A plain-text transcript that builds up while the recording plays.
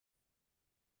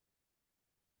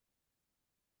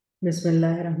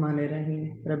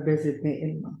Bismillahirrahmanirrahim. Rabbi zidni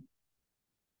ilma.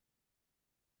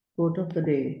 Quote of the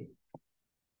day.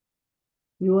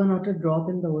 You are not a drop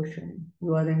in the ocean.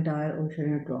 You are the entire ocean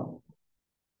in a drop.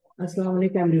 Assalamu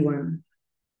alaikum everyone.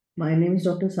 My name is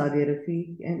Dr. Sadia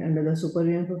Rafiq and under the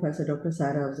supervision of Professor Dr.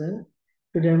 Sarah Afzal.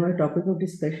 Today my topic of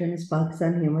discussion is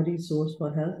Pakistan Human Resource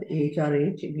for Health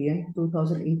HRH VN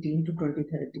 2018 to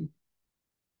 2030.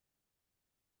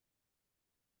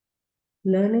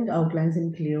 Learning outlines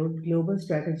include global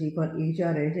strategy for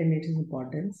HRH and its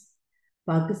importance.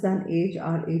 Pakistan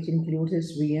HRH includes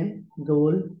its vision,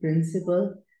 goal,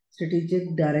 principle,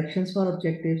 strategic directions for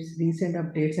objectives, recent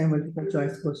updates, and multiple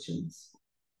choice questions.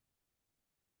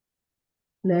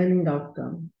 Learning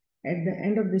outcome. At the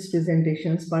end of this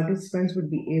presentation, participants would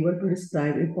be able to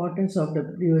describe importance of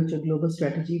WHO Global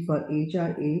Strategy for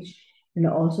HRH and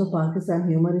also Pakistan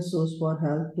Human Resource for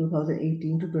Health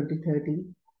 2018 to 2030,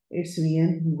 its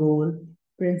vision, goal,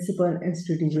 principle, and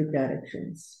strategic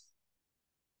directions.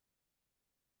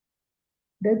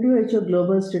 WHO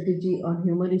Global Strategy on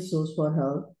Human Resource for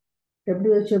Health.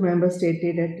 WHO member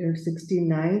stated at the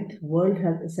 69th World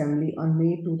Health Assembly on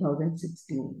May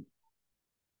 2016.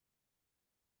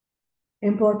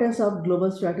 Importance of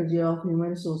Global Strategy of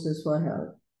Human Resources for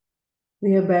Health.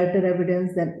 We have better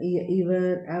evidence than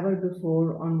ever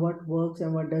before on what works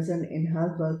and what doesn't in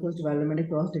health workforce development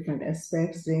across different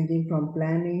aspects, ranging from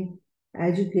planning,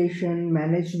 education,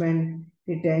 management,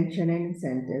 retention, and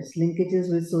incentives,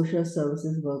 linkages with social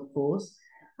services workforce.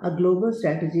 A global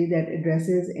strategy that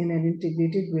addresses in an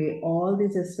integrated way all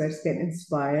these aspects can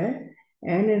inspire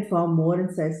and inform more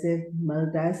incisive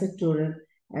multi-sectoral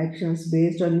actions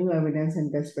based on new evidence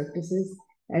and best practices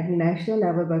at national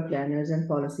level by planners and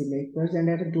policymakers, and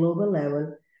at a global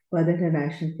level by the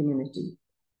international community.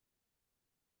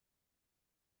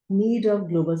 Need of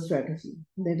global strategy.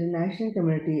 The international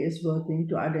community is working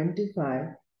to identify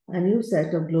a new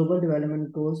set of global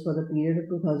development goals for the period of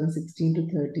 2016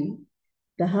 to 30.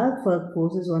 The health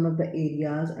workforce is one of the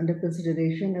areas under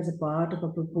consideration as a part of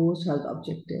a proposed health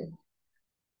objective.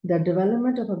 The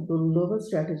development of a global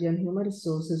strategy on human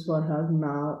resources for health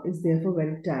now is therefore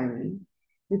very timely,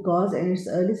 because in its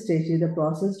early stages, the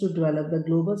process to develop the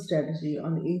global strategy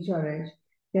on HRH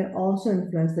can also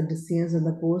influence the decisions on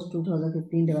the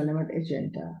post-2015 development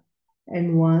agenda.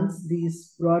 And once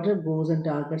these broader goals and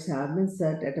targets have been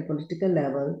set at a political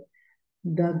level,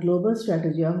 the global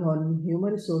strategy on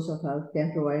human resource of health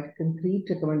can provide concrete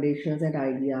recommendations and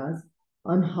ideas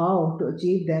on how to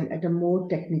achieve them at a more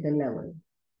technical level.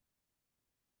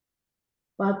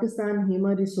 Pakistan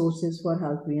Human Resources for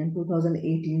Health Vision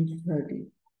 2018 to 30.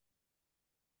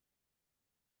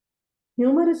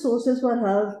 Human Resources for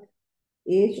Health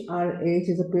HRH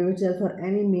is a pivotal for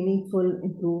any meaningful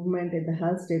improvement in the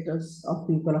health status of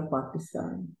people of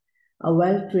Pakistan. A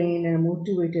well-trained and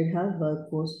motivated health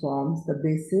workforce forms the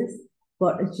basis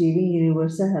for achieving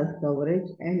universal health coverage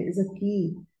and is a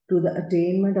key to the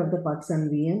attainment of the Pakistan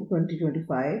Vision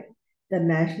 2025, the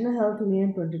National Health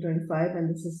Vision 2025,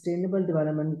 and the Sustainable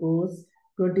Development Goals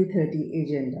 2030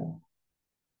 agenda.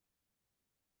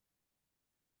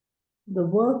 The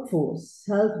workforce,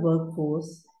 health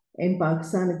workforce in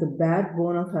Pakistan is the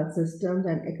backbone of health systems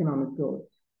and economic growth.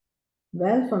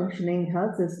 Well-functioning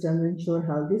health systems ensure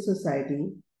healthy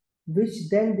society, which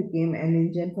then became an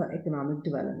engine for economic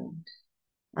development.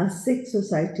 A sick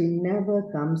society never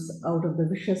comes out of the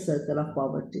vicious circle of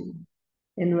poverty.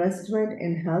 Investment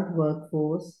in health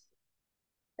workforce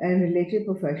and related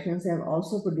professions have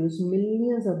also produced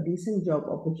millions of decent job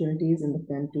opportunities in the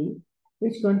country,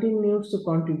 which continues to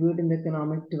contribute in the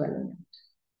economic development.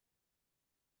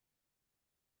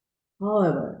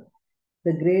 However,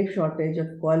 the grave shortage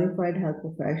of qualified health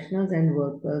professionals and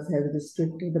workers has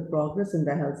restricted the progress in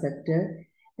the health sector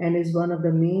and is one of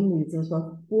the main reasons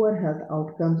for poor health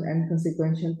outcomes and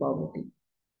consequential poverty.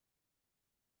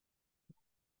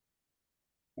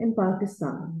 In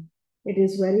Pakistan, it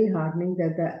is very heartening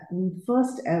that the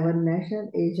first ever national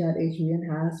HRH vision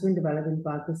has been developed in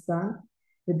Pakistan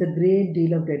with a great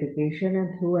deal of dedication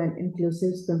and through an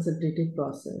inclusive consultative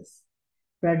process.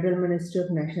 Federal Ministry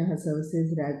of National Health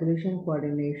Services, Regulation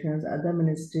Coordinations, other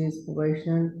ministries,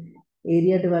 professional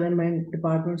area development,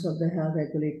 departments of the health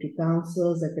regulatory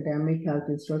councils, academic health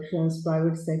instructions,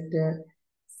 private sector,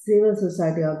 civil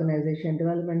society organization,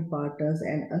 development partners,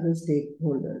 and other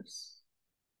stakeholders.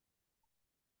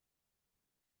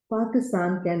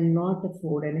 Pakistan cannot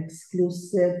afford an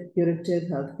exclusive curative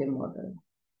healthcare model.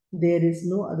 There is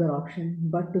no other option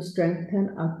but to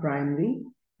strengthen our primary,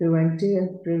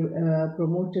 preventive, and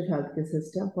promotive healthcare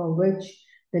system, for which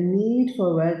the need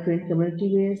for well-trained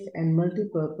community-based and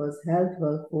multi-purpose health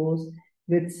workforce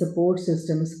with support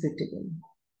system is critical.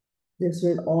 This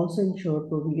will also ensure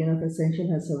provision of essential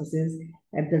health services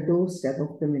at the doorstep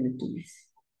of communities.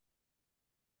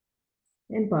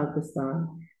 In Pakistan,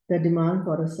 the demand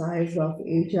for a size of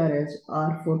HRH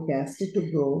are forecasted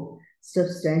to grow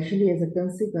substantially as a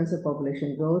consequence of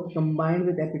population growth combined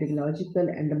with epidemiological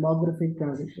and demographic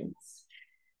transitions.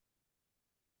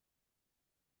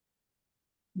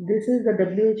 This is the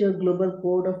WHO Global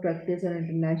Code of Practice and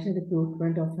International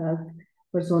Recruitment of Health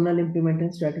Personnel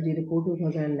Implementation Strategy Report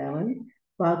 2011.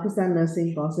 Pakistan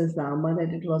Nursing Council Islamabad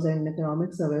that it was an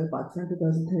economic survey of Pakistan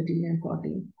 2013 and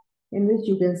 14, in which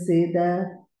you can say that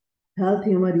health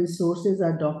human resources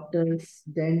are doctors,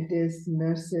 dentists,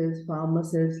 nurses,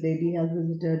 pharmacists, lady health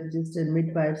visitors, registered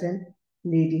midwives, and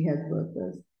lady health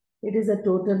workers. It is a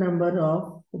total number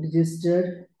of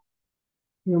registered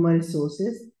human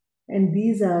resources, and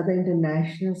these are the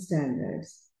international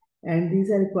standards. And these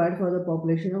are required for the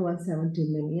population of 170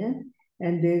 million.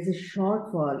 And there is a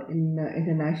shortfall in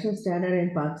international standard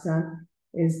in Pakistan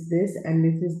is this, and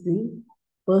this is the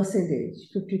percentage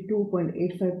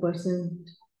 52.85%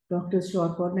 doctors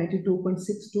shortfall,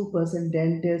 92.62%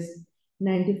 dentists,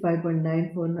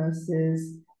 95.94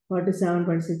 nurses,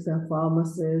 47.6 are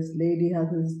pharmacists, lady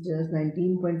health visitors,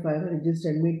 19.5 are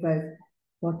registered midwives,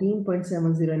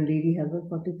 14.70 and lady health,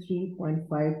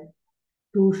 43.52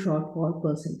 shortfall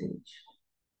percentage.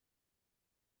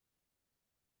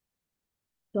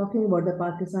 Talking about the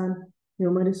Pakistan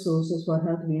Human Resources for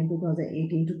Health Vision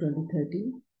 2018 to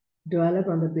 2030, developed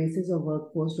on the basis of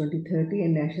Workforce 2030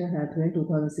 and National Health Vision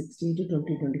 2016 to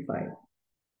 2025.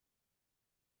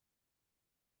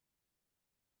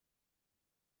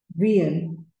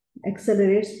 VN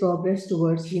accelerates progress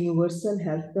towards universal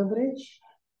health coverage,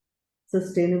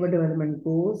 sustainable development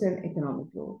goals, and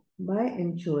economic growth by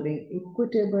ensuring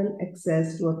equitable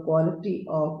access to a quality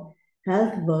of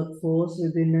health workforce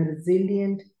within a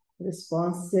resilient,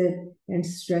 responsive, and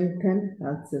strengthened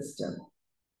health system.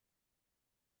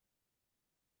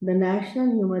 The National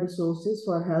Human Resources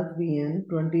for Health Vision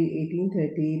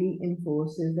 2018-30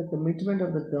 reinforces the commitment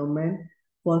of the government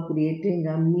for creating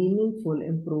a meaningful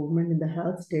improvement in the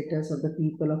health status of the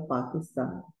people of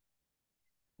Pakistan.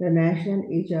 The National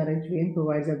HRH Vision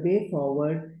provides a way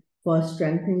forward for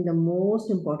strengthening the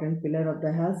most important pillar of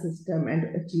the health system and to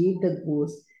achieve the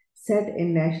goals set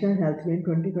in National Health Vision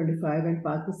 2025 and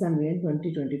Pakistan Vision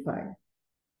 2025.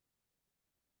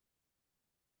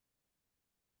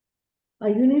 A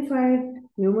unified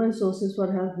human resources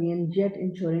for health vision, yet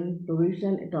ensuring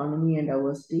provisional autonomy and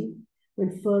diversity, will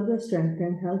further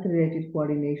strengthen health-related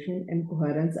coordination and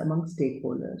coherence among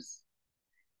stakeholders.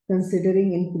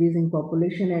 Considering increasing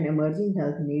population and emerging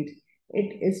health needs,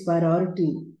 it is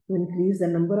priority to increase the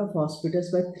number of hospitals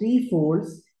by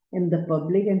threefolds in the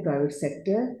public and private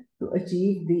sector to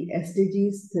achieve the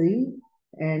SDGs 3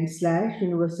 and /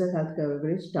 universal health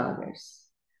coverage targets.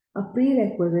 A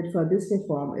prerequisite for this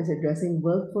reform is addressing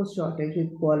workforce shortage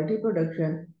with quality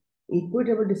production,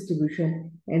 equitable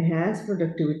distribution, enhanced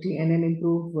productivity, and an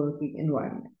improved working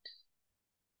environment.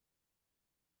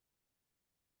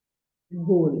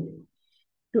 Goal: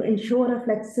 to ensure a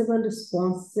flexible,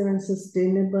 responsive, and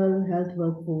sustainable health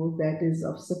workforce that is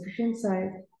of sufficient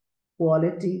size,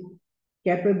 quality,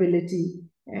 capability,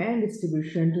 and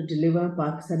distribution to deliver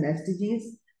Pakistan SDGs,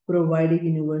 providing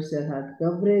universal health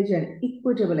coverage and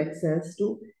equitable access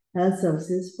to health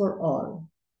services for all.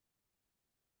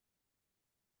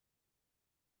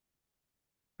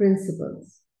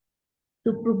 Principles: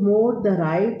 to promote the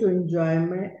right to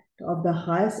enjoyment of the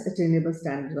highest attainable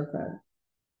standards of health.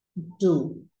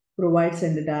 2. Provide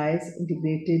standardized,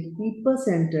 integrated,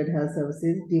 people-centered health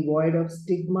services devoid of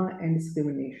stigma and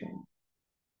discrimination.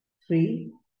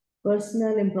 3.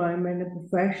 Personal employment and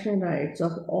professional rights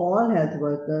of all health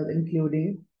workers,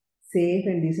 including safe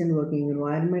and decent working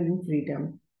environment and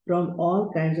freedom from all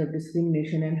kinds of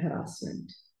discrimination and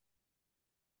harassment.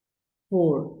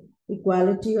 4.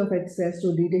 Equality of access to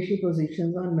leadership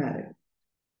positions on merit.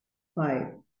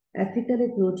 5. Ethical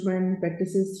recruitment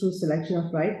practices through selection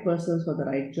of right persons for the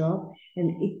right job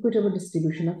and equitable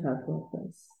distribution of health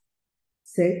workers.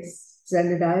 6.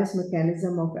 Standardized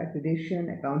mechanism of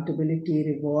accreditation, accountability,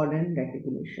 reward, and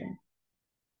recognition.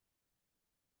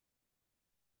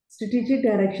 Strategic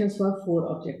directions for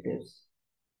 4 objectives.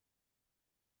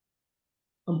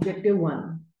 Objective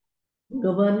 1.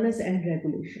 Governance and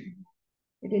regulation.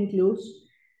 It includes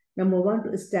Number 1,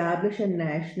 to establish a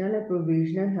national and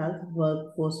provisional health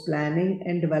workforce planning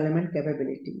and development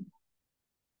capability.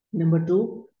 Number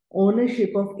 2,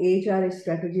 ownership of HRH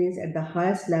strategies at the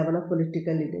highest level of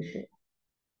political leadership.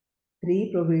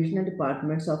 3, provisional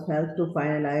departments of health to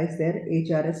finalize their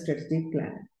HRH strategic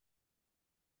plan.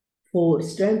 4.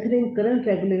 Strengthening current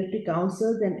regulatory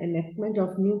councils and enactment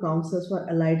of new councils for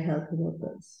allied health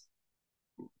workers.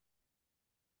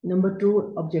 Number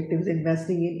 2 objective is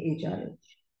investing in HRH.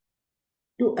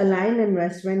 To align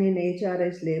investment in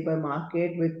HRH labor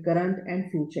market with current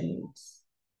and future needs.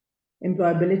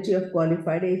 Employability of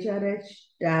qualified HRH,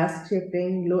 task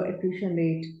shifting, low attrition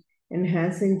rate,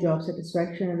 enhancing job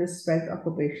satisfaction and respect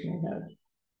occupational health.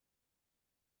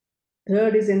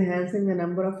 Third is enhancing the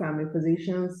number of family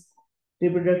physicians,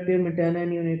 reproductive, maternal,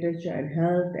 neonatal child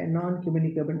health, and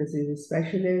non-communicable diseases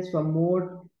specialists for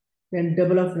more than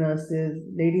double of nurses,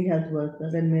 lady health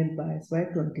workers, and midwives by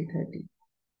 2030.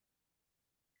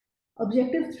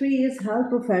 Objective 3 is health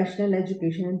professional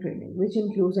education and training, which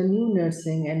includes a new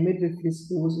nursing and midwifery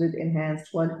schools with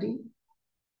enhanced quality.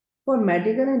 For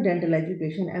medical and dental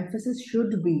education, emphasis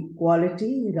should be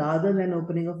quality rather than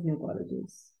opening of new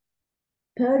colleges.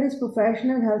 Third is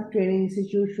professional health training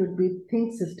institute should be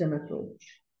think system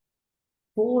approach.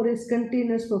 4 is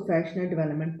continuous professional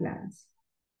development plans.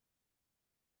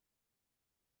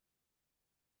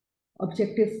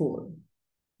 Objective 4,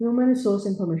 human resource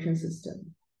information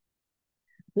system.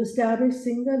 To establish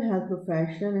single health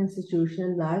professional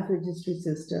institutional life registry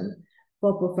system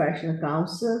for professional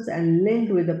councils and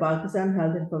linked with the Pakistan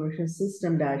Health Information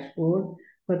System dashboard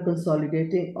for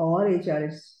consolidating all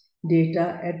HRH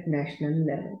data at national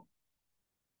level.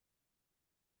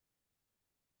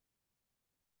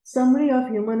 Summary of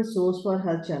human resource for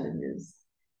health challenges.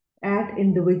 At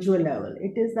individual level,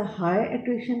 it is the high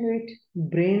attrition rate,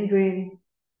 brain drain,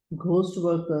 ghost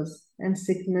workers, and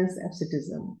sickness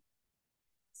absenteeism.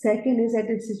 Second is at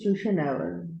institution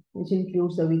level, which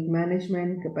includes the weak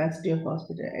management, capacity of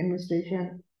hospital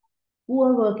administration,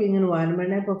 poor working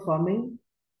environment, and performing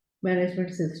management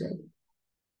system.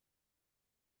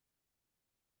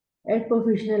 At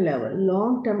professional level,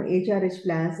 long-term HRH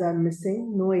plans are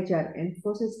missing, no HR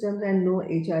info systems, and no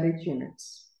HRH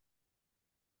units.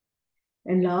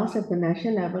 And last, at the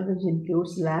national level, which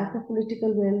includes lack of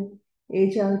political will,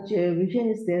 HR vision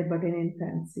is there, but in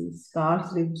infancy,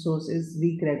 scarce resources,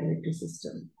 weak regulatory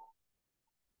system.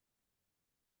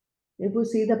 If we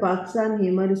see the Pakistan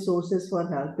human resources for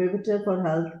health, pivotal for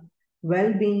health,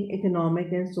 well-being,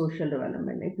 economic and social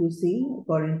development. If you see,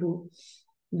 according to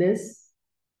this,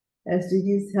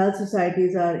 SDGs, health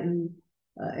societies are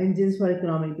engines for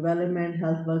economic development,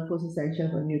 health workforce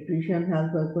essential for nutrition,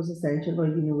 health workforce essential for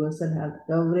universal health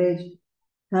coverage,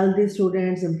 healthy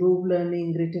students, improved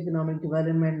learning, great economic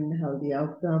development, and healthy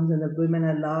outcomes. And the women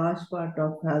are a large part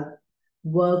of health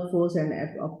workforce and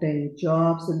obtaining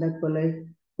jobs in the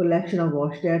collection of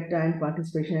wash data and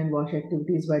participation in wash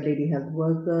activities by lady health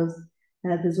workers.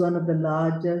 Health is one of the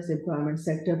largest employment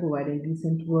sector providing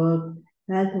decent work.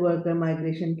 Health worker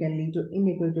migration can lead to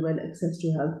inequitable access to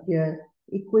healthcare.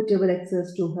 Equitable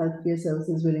access to healthcare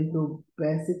services will improve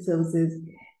basic services,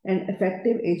 and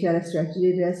effective HRS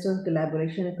strategy rests on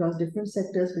collaboration across different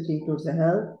sectors, which includes the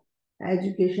health,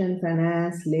 education,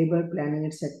 finance, labor, planning,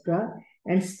 etc.,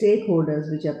 and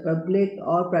stakeholders, which are public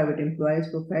or private employees,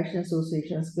 professional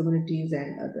associations, communities,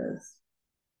 and others.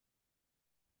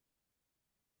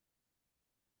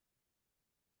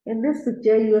 In this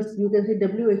picture, you can see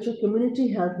WHO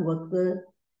Community Health Worker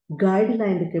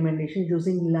Guideline Recommendation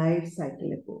using life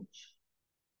cycle approach.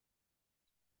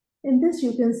 In this,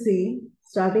 you can see,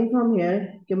 starting from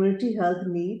here, community health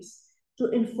needs to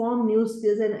inform new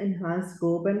skills and enhance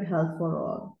scope and health for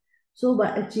all. So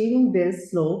by achieving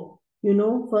this slope,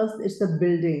 first it's the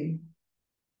building.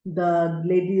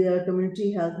 The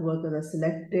community health workers are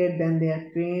selected, then they are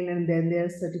trained, and then they are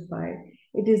certified.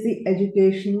 It is the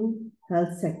education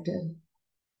health sector.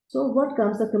 So what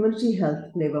comes the community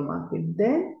health labor market?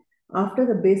 Then after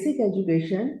the basic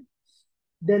education,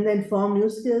 then they inform new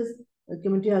skills, the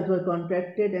community health were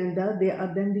contracted, and they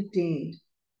are then retained.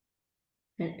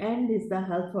 And end is the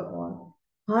health for all.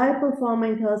 High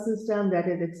performing health system that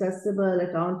is accessible,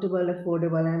 accountable,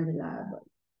 affordable, and reliable.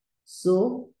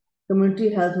 So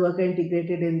community health worker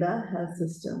integrated in the health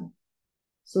system.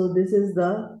 So this is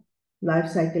the life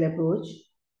cycle approach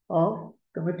of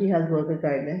community health worker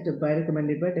guidelines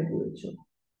recommended by WHO.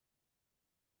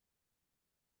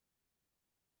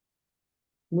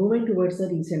 Moving towards the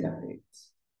recent updates.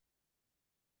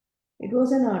 It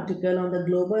was an article on the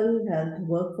global health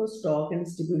workforce stock and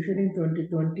distribution in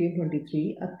 2020 and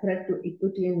 23, a threat to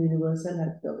equity and universal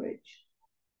health coverage.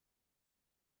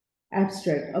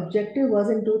 Abstract. Objective was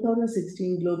in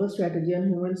 2016 Global Strategy on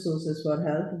Human Resources for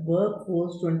Health.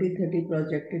 Workforce 2030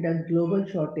 projected a global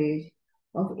shortage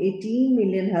of 18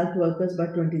 million health workers by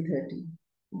 2030.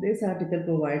 This article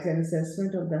provides an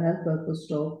assessment of the health workforce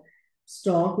stock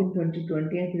stock in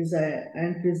 2020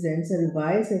 and presents a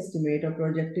revised estimate of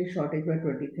projected shortage by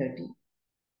 2030.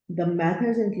 The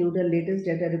methods include the latest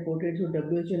data reported through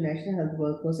WHO National Health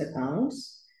Workforce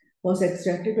accounts, was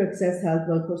extracted to access health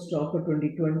workforce stock for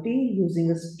 2020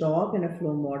 using a stock and a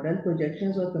flow model.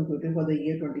 Projections were computed for the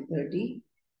year 2030.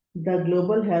 The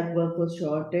global health workforce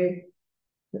shortage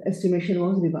estimation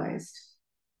was revised.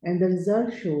 And the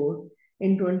result showed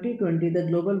in 2020, the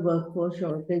global workforce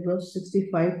shortage was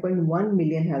 65.1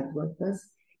 million health workers.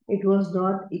 It was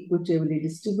not equitably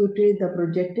distributed. The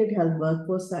projected health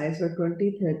workforce size for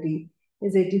 2030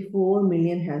 is 84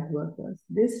 million health workers.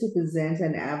 This represents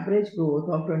an average growth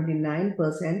of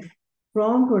 29%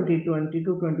 from 2020 to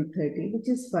 2030, which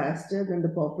is faster than the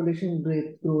population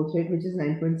growth rate, which is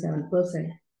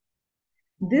 9.7%.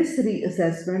 This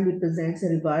reassessment represents a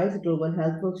revised global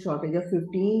health work shortage of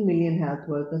 15 million health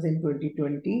workers in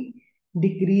 2020,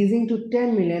 decreasing to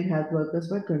 10 million health workers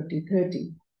by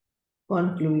 2030.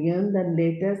 Conclusion: the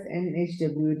latest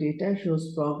NHW data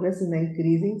shows progress in the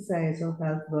increasing size of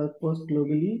health workforce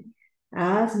globally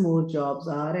as more jobs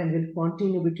are and will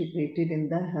continue to be integrated in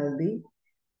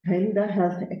the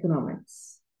health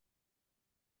economics.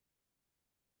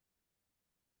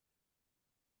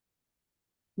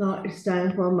 Now it's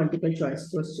time for multiple choice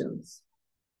questions.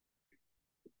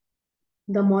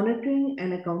 The monitoring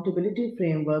and accountability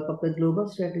framework of the global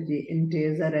strategy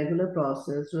entails a regular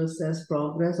process to assess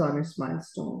progress on its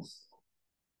milestones.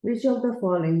 Which of the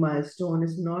following milestone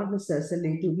is not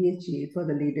necessarily to be achieved for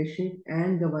the leadership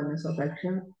and governance of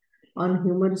action on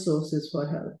human resources for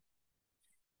health?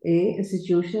 A.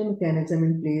 Institutional mechanism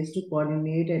in place to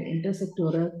coordinate an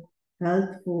intersectoral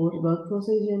workforce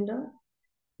agenda.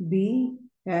 B.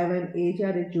 Have an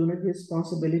HRH unit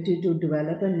responsibility to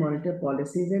develop and monitor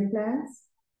policies and plans.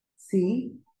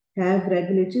 C. Have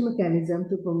regulatory mechanism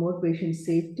to promote patient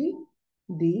safety.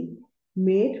 D.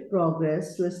 Made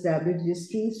progress to establish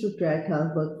registries to track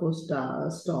health workforce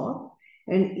stock.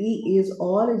 And E is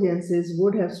all agencies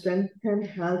would have strengthened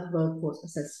health workforce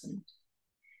assessment.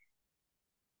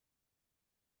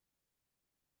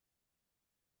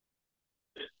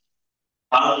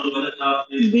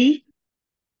 B.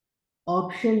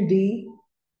 Option D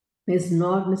is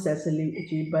not necessarily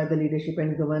achieved by the leadership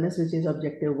and governance, which is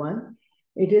objective 1.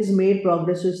 It is made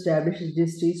progress to establish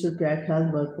registries to track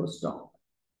health workforce stock.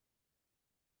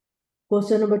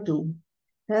 Question number 2.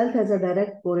 Health has a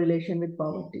direct correlation with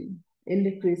poverty,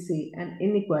 illiteracy, and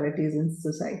inequalities in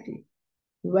society.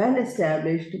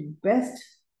 Well-established best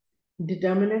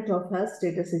determinant of health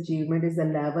status achievement is the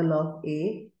level of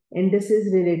A.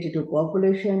 Indices related to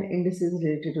population, indices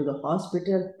related to the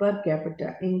hospital, per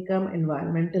capita income,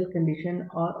 environmental condition,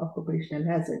 or occupational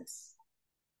hazards.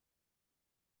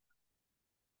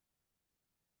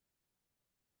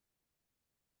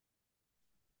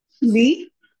 B.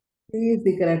 C is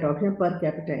the correct option, per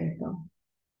capita income.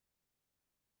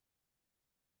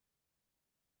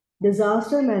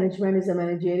 Disaster management is a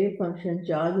managerial function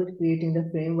charged with creating the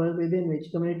framework within which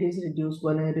communities reduce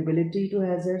vulnerability to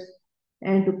hazards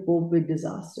and to cope with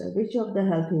disaster. Which of the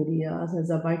health areas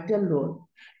has a vital role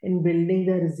in building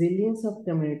the resilience of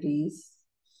communities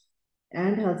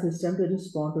and health system to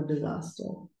respond to disaster?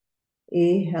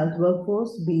 A. Health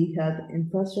workforce. B. Health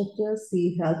infrastructure.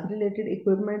 C. Health related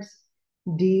equipments.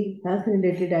 D. Health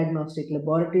related diagnostic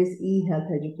laboratories. E.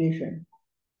 Health education.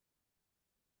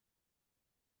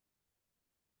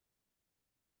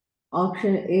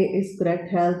 Option A is correct,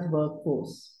 health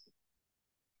workforce.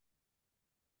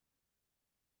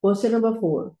 Question number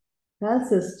 4. Health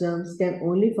systems can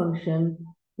only function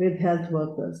with health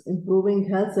workers. Improving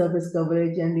health service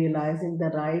coverage and realizing the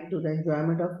right to the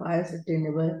enjoyment of high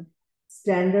sustainable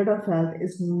standard of health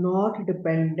is not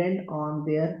dependent on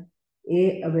their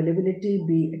A. Availability,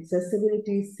 B.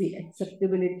 Accessibility, C.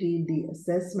 Acceptability, D.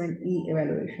 Assessment, E.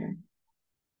 Evaluation.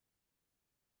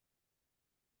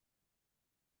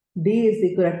 D is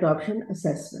the correct option,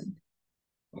 assessment.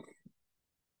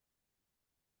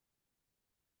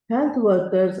 Health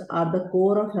workers are the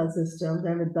core of health systems,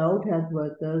 and without health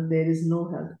workers, there is no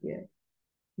health care.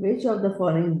 Which of the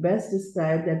following best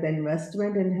describe that the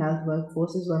investment in health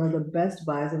workforce is one of the best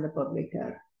buys in the public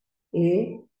health?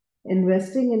 A.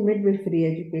 Investing in midwifery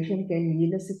education can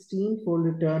yield a 16-fold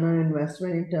return on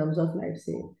investment in terms of life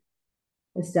saved.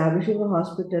 Establishing a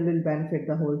hospital will benefit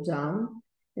the whole town.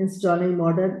 Installing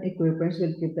modern equipment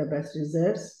will give the best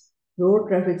results. Road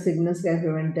traffic signals can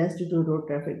prevent deaths due to road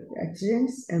traffic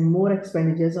accidents, and more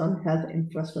expenditures on health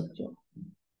infrastructure.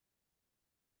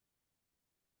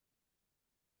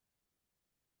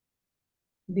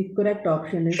 The correct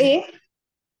option is A.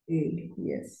 A.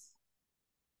 Yes.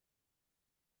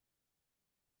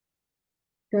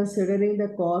 Considering the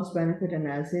cost-benefit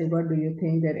analysis, what do you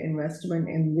think that investment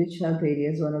in which health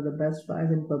area is one of the best buys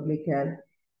in public health,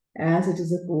 as it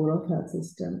is a core of health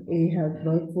system? A, health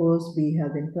workforce, B,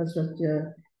 health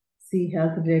infrastructure, C,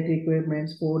 health-related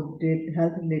equipments, 4,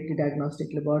 health-related diagnostic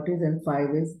laboratories, and 5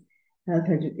 is health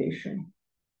education.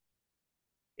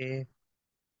 A.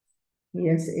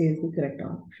 Yes, A is the correct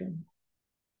option.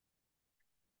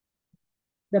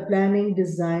 The planning,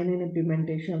 design, and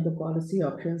implementation of the policy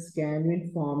options can be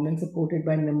informed and supported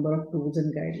by a number of tools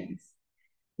and guidelines.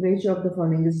 Which of the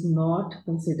following is not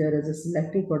considered as a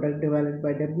selective product developed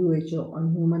by WHO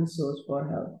on human resource for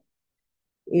health?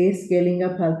 A, scaling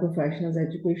up health professionals'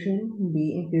 education.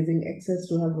 B, increasing access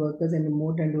to health workers in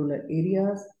remote and rural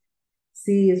areas.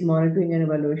 C is monitoring and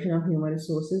evaluation of human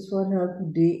resources for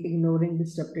health. D, ignoring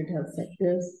disrupted health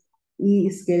sectors. E,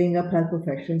 scaling up health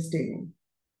professions training.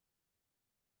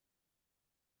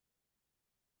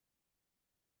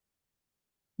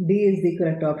 D is the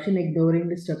correct option, ignoring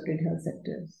disrupted health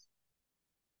sectors.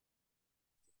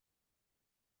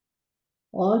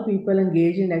 All people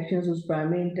engaged in actions whose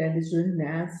primary intent is to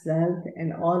enhance health,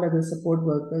 and all other support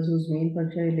workers whose main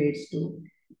function relates to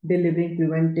delivering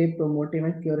preventive, promotive,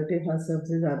 and curative health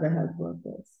services are the health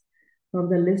workers.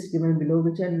 From the list given below,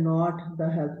 which are not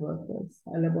the health workers: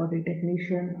 a laboratory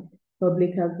technician,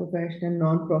 public health professional,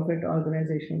 non-profit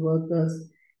organization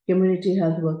workers, community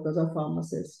health workers, or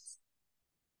pharmacists?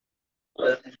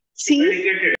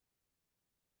 C.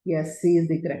 Yes, C is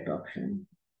the correct option.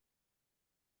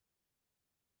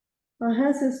 A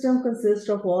health system consists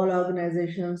of all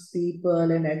organizations, people,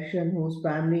 and action whose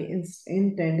primary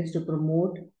intent is to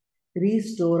promote,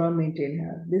 restore, or maintain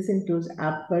health. This includes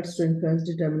efforts to influence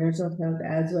determinants of health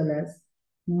as well as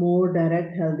more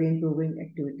direct healthy improving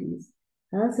activities.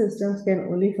 Health systems can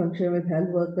only function with health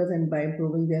workers and by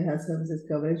improving their health services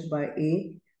coverage by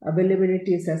A,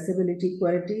 availability, accessibility,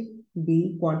 quality,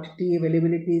 B, quantity,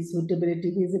 availability,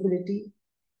 suitability, feasibility,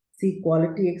 C,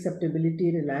 quality,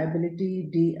 acceptability, reliability.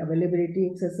 D, availability,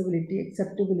 accessibility,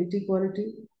 acceptability,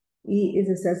 quality. E is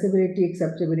accessibility,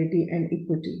 acceptability, and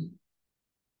equity.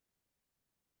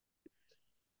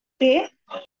 A.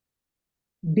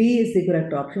 D is the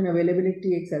correct option,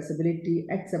 availability, accessibility,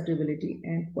 acceptability,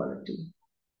 and quality.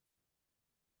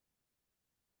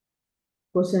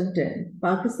 Question 10.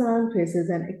 Pakistan faces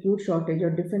an acute shortage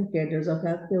of different cadres of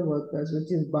healthcare workers, which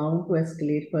is bound to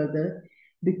escalate further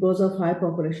because of high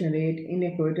population rate,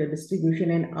 inequitable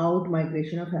distribution, and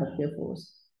out-migration of healthcare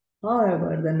force.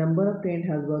 However, the number of trained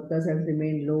health workers has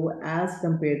remained low as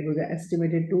compared with the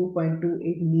estimated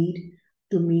 2.28 need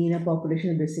to meet a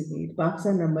population basic need.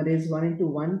 Pakistan number is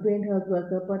 1:1 trained health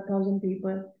worker per 1,000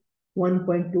 people,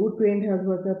 1.2 trained health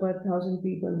worker per 1,000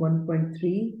 people,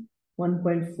 1.3,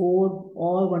 1.4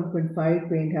 or 1.5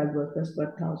 trained health workers per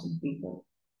 1,000 people.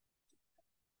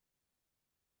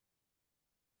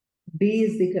 B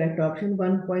is the correct option,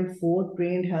 1.4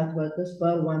 trained health workers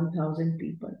per 1,000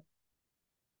 people.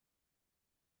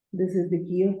 This is the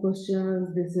key of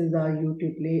questions. This is our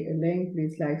YouTube link.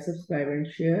 Please like, subscribe, and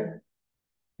share.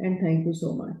 And thank you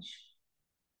so much.